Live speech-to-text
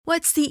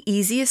What's the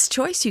easiest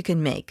choice you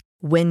can make?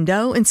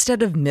 Window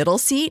instead of middle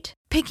seat?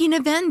 Picking a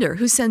vendor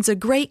who sends a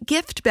great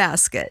gift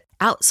basket?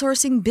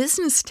 Outsourcing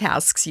business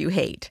tasks you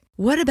hate?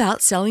 What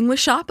about selling with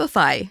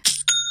Shopify?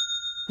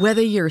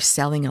 Whether you're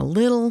selling a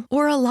little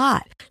or a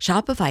lot,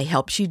 Shopify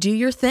helps you do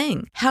your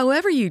thing,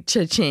 however you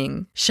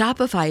cha-ching.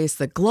 Shopify is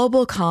the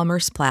global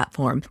commerce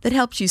platform that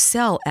helps you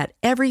sell at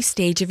every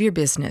stage of your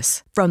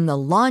business. From the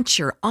launch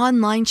your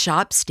online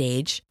shop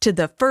stage to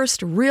the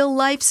first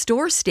real-life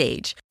store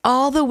stage,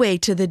 all the way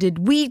to the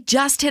did we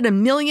just hit a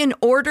million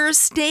orders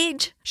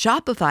stage.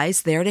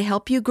 Shopify's there to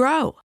help you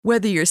grow.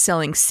 Whether you're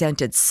selling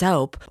scented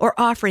soap or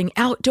offering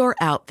outdoor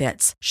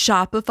outfits,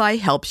 Shopify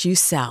helps you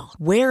sell.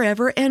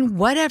 Wherever and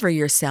whatever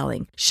you're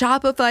selling,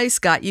 Shopify's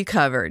got you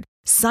covered.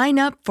 Sign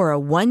up for a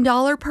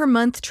 $1 per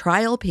month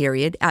trial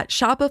period at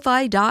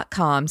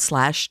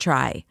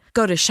shopify.com/try.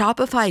 Go to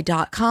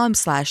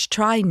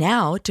shopify.com/try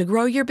now to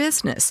grow your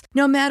business,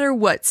 no matter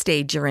what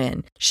stage you're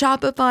in.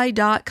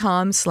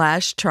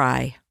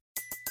 Shopify.com/try.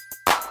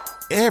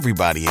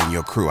 Everybody in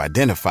your crew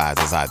identifies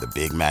as either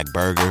Big Mac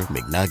Burger,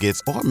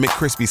 McNuggets, or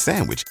McCrispy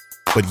Sandwich.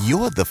 But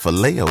you're the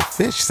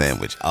Filet-O-Fish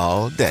Sandwich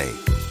all day.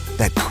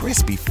 That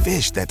crispy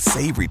fish, that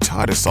savory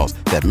tartar sauce,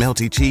 that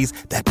melty cheese,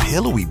 that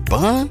pillowy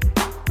bun.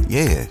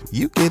 Yeah,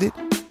 you get it.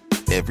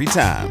 Every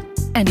time.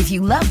 And if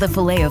you love the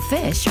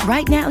Filet-O-Fish,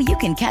 right now you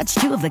can catch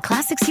two of the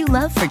classics you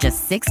love for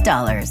just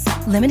 $6.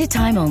 Limited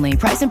time only.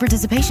 Price and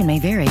participation may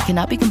vary.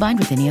 Cannot be combined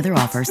with any other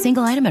offer.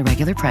 Single item at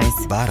regular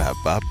price.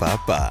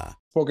 Ba-da-ba-ba-ba.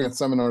 Spoken at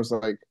seminars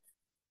like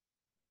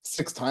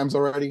 6 times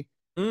already.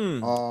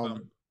 Yeah,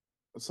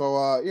 probably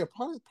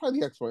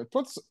the expo.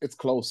 It's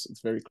close.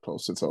 It's very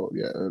close. It's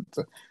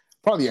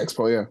probably the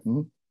expo. Yeah.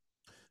 Mm-hmm.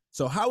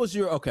 So how was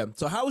your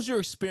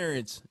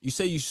experience? You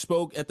say you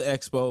spoke at the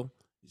expo,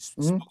 you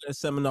spoke at a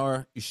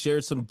seminar, you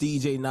shared some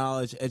DJ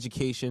knowledge,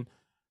 education.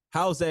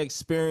 How's that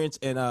experience,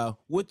 and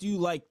what do you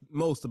like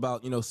most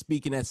about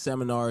speaking at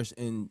seminars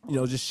and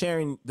just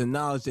sharing the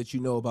knowledge that you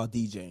know about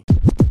DJing?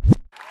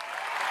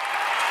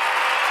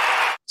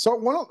 So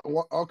one of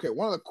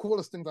the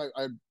coolest things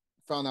I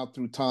found out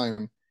through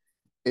time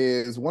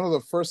is one of the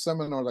first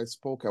seminars I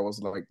spoke at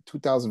was like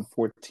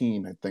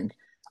 2014, I think.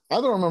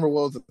 I don't remember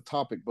what was the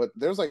topic, but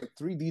there's like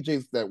 3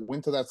 DJs that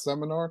went to that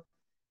seminar,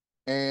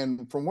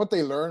 and from what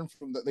they learned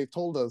they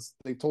told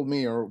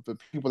me, or the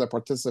people that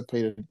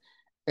participated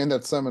in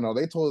that seminar,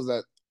 they told us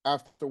that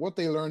after what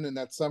they learned in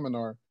that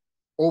seminar,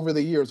 over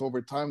the years,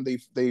 over time, they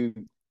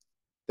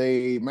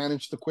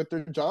managed to quit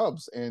their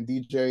jobs and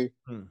DJ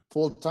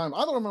full time.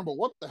 I don't remember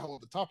what the hell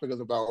the topic is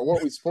about or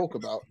what we spoke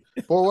about,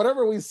 but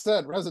whatever we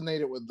said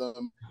resonated with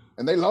them,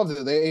 and they loved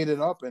it. They ate it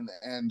up, and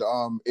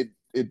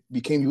it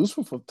became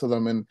useful to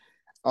them. And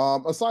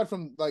aside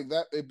from like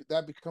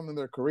that becoming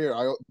their career,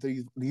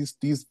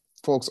 these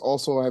folks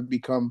also have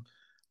become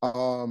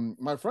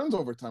my friends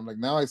over time. Like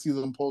now I see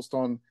them post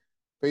on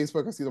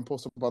Facebook. I see them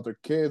post about their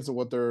kids and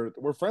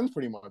we're friends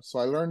pretty much. So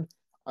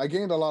I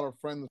gained a lot of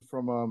friends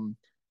from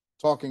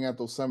talking at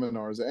those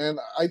seminars, and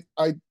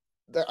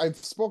I've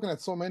spoken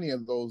at so many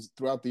of those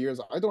throughout the years.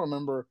 I don't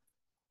remember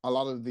a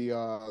lot of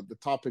the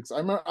topics.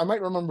 I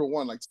might remember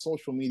one, like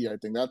social media. I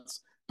think that's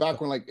back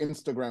when like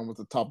Instagram was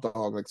the top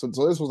dog. Like so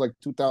this was like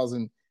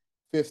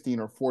 2015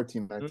 or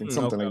 14, I think,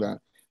 something like that.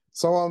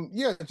 So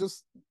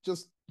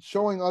just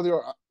showing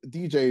other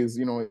DJs,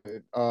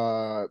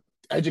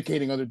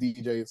 educating other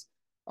DJs,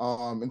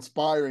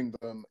 inspiring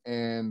them,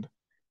 and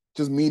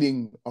just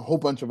meeting a whole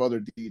bunch of other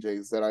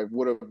DJs that I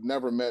would have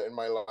never met in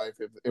my life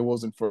if it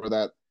wasn't for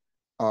that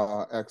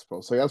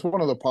expo. So that's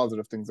one of the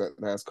positive things that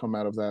has come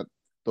out of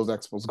those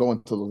expos,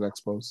 going to those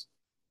expos.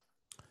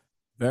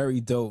 Very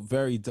dope,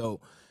 very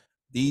dope.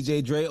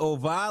 DJ Dre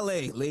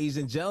Ovale, ladies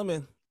and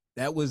gentlemen,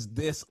 that was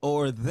This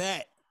or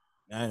That.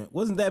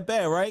 Wasn't that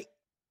bad, right?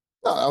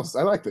 No,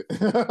 I liked it.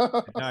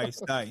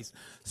 Nice.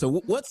 So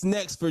what's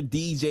next for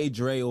DJ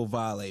Dre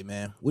Ovale,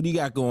 man? What do you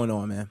got going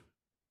on, man?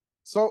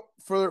 So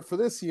for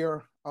this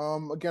year,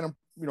 again, I'm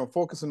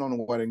focusing on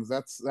weddings.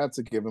 That's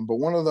a given. But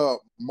one of the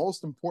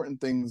most important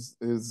things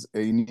is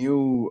a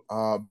new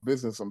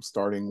business I'm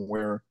starting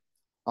where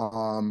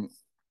I've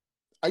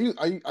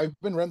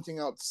been renting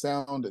out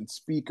sound and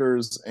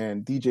speakers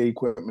and DJ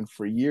equipment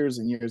for years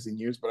and years and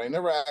years, but I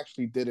never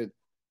actually did it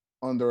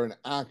under an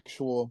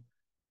actual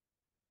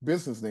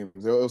business name.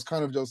 It was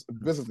kind of just a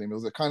business name. It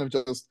was kind of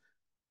just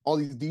all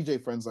these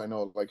DJ friends I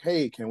know, like,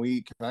 hey, can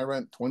I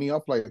rent 20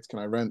 uplights? Can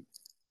I rent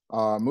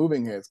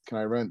moving hits? Can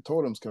I rent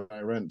totems? Can I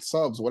rent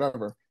subs?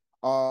 Whatever.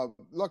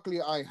 Luckily,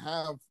 I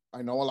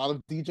know a lot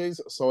of DJs,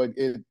 so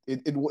it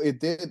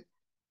did.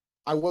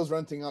 I was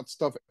renting out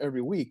stuff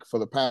every week for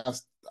the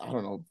past, I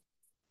don't know,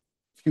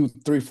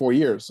 3-4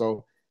 years.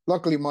 So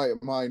luckily,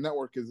 my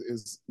network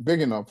is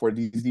big enough where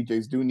these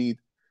DJs do need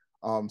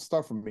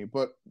stuff from me.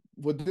 But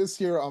with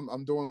this year,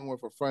 I'm doing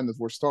with a friend is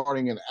we're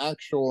starting an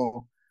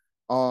actual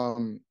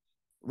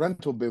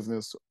rental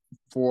business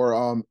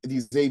for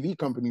these AV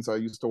companies I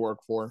used to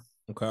work for.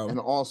 Okay. And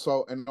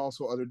also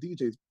other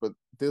DJs. But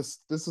this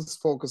is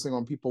focusing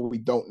on people we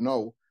don't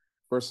know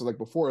versus like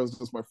before it was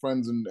just my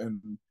friends and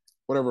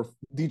whatever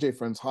DJ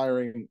friends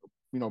hiring,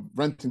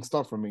 renting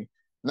stuff from me.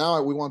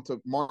 Now we want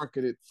to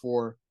market it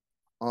for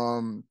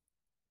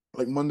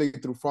like Monday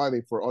through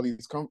Friday for all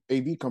these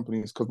AV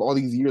companies, because all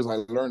these years I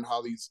learned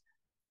how these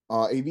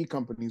AV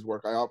companies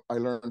work. I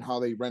learned how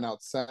they rent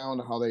out sound,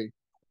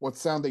 what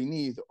sound they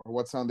need or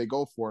what sound they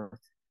go for.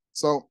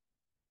 So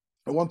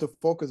I want to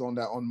focus on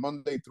that on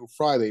Monday through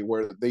Friday,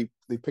 where they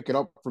pick it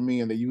up for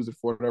me and they use it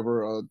for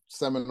whatever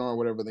seminar or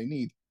whatever they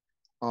need.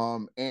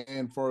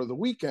 And for the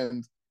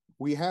weekend,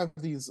 we have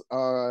these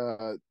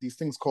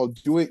things called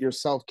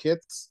do-it-yourself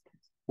kits,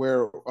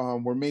 where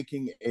we're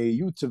making a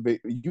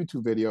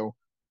YouTube video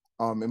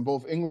in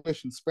both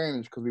English and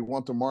Spanish, because we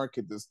want to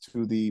market this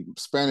to the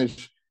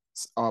Spanish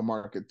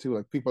market too,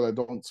 like people that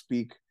don't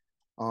speak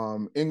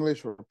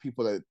English, or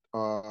people that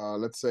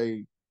let's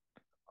say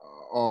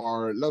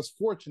are less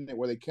fortunate,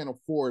 where they can't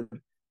afford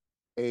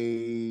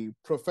a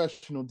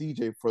professional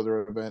DJ for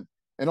their event,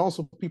 and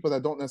also people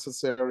that don't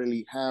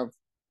necessarily have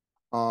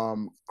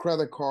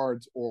credit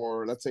cards,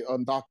 or let's say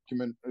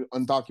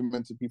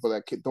undocumented people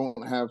that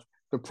don't have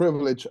the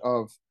privilege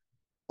of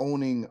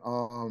owning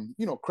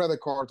credit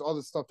cards, all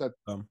this stuff that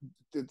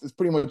is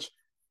pretty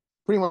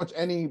much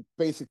any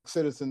basic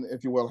citizen,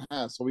 if you will,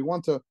 has. So we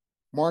want to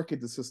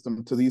market the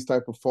system to these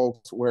type of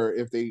folks, where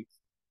if they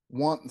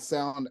want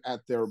sound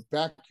at their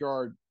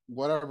backyard,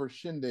 whatever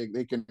shindig,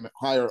 they can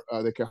hire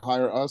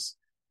us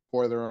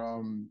for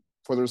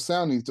their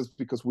sound needs, just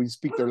because we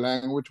speak their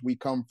language. We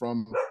come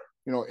from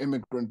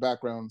immigrant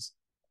backgrounds.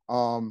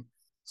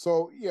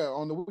 So yeah,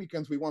 on the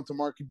weekends we want to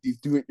market these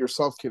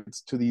do-it-yourself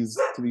kits to these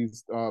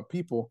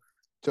people,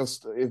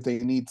 just if they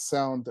need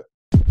sound.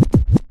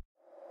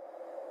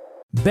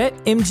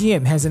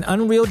 BetMGM has an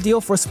unreal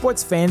deal for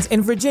sports fans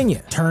in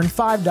Virginia. Turn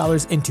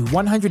 $5 into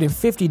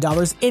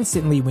 $150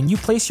 instantly when you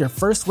place your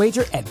first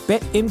wager at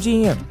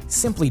BetMGM.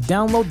 Simply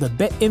download the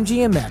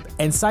BetMGM app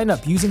and sign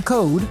up using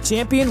code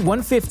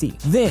Champion150.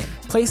 Then,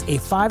 place a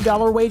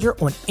 $5 wager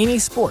on any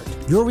sport.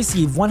 You'll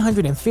receive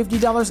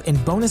 $150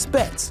 in bonus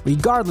bets,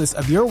 regardless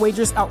of your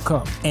wager's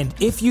outcome. And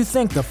if you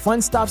think the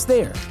fun stops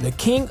there, the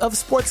king of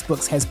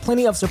sportsbooks has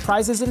plenty of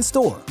surprises in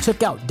store.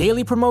 Check out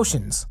daily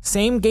promotions,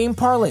 same-game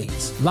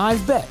parlays, live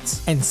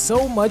bets, and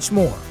so much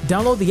more.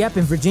 Download the app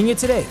in Virginia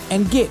today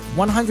and get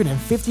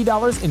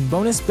 $150 in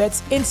bonus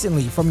bets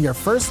instantly from your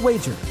first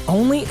wager.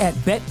 Only at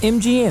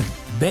BetMGM.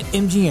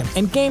 BetMGM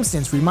and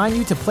GameSense remind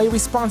you to play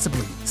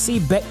responsibly. See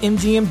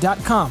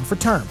BetMGM.com for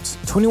terms.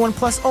 21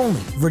 plus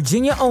only.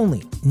 Virginia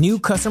only. New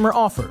customer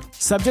offer.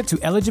 Subject to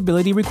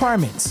eligibility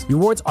requirements.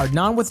 Rewards are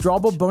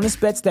non-withdrawable bonus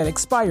bets that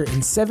expire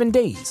in 7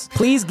 days.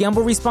 Please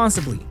gamble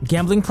responsibly.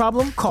 Gambling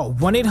problem? Call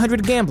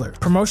 1-800-GAMBLER.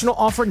 Promotional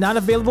offer not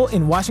available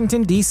in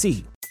Washington,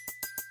 D.C.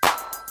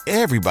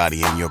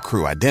 Everybody in your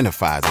crew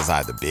identifies as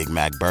either Big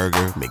Mac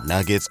Burger,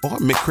 McNuggets, or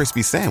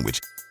McCrispy Sandwich.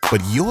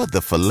 But you're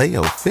the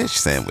Filet-O-Fish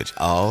Sandwich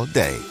all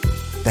day.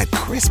 That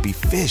crispy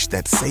fish,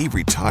 that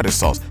savory tartar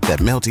sauce, that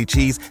melty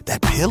cheese,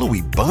 that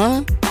pillowy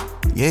bun.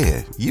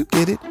 Yeah, you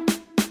get it.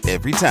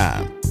 Every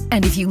time.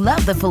 And if you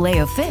love the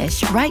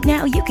Filet-O-Fish, right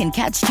now you can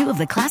catch two of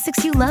the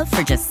classics you love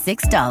for just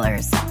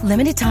 $6.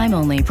 Limited time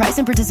only. Price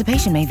and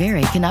participation may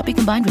vary. Cannot be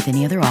combined with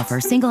any other offer.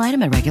 Single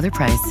item at regular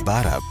price.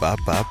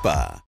 Ba-da-ba-ba-ba.